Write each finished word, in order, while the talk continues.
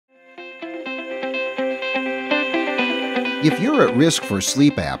If you're at risk for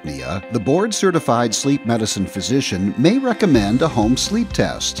sleep apnea, the board-certified sleep medicine physician may recommend a home sleep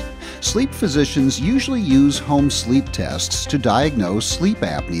test. Sleep physicians usually use home sleep tests to diagnose sleep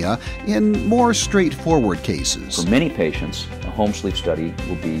apnea in more straightforward cases. For many patients, a home sleep study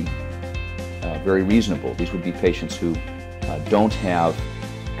will be very reasonable. These would be patients who don't have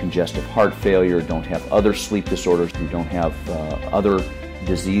congestive heart failure, don't have other sleep disorders, who don't have other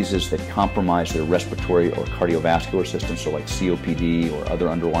diseases that compromise their respiratory or cardiovascular system, so like COPD or other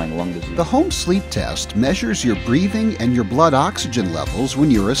underlying lung disease. The home sleep test measures your breathing and your blood oxygen levels when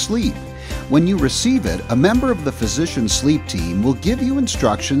you're asleep. When you receive it, a member of the physician's sleep team will give you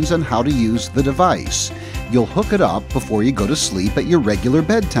instructions on how to use the device. You'll hook it up before you go to sleep at your regular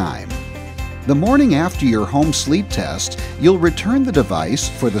bedtime. The morning after your home sleep test, you'll return the device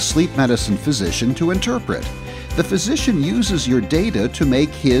for the sleep medicine physician to interpret. The physician uses your data to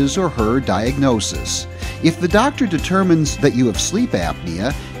make his or her diagnosis. If the doctor determines that you have sleep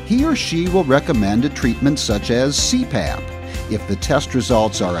apnea, he or she will recommend a treatment such as CPAP. If the test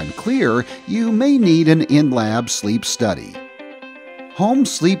results are unclear, you may need an in-lab sleep study. Home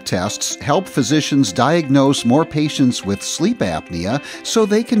sleep tests help physicians diagnose more patients with sleep apnea so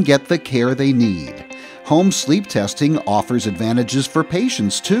they can get the care they need. Home sleep testing offers advantages for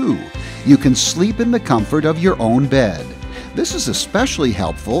patients too. You can sleep in the comfort of your own bed. This is especially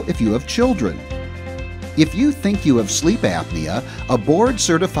helpful if you have children. If you think you have sleep apnea, a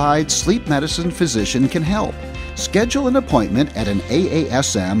board-certified sleep medicine physician can help. Schedule an appointment at an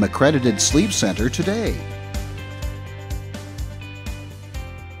AASM accredited sleep center today.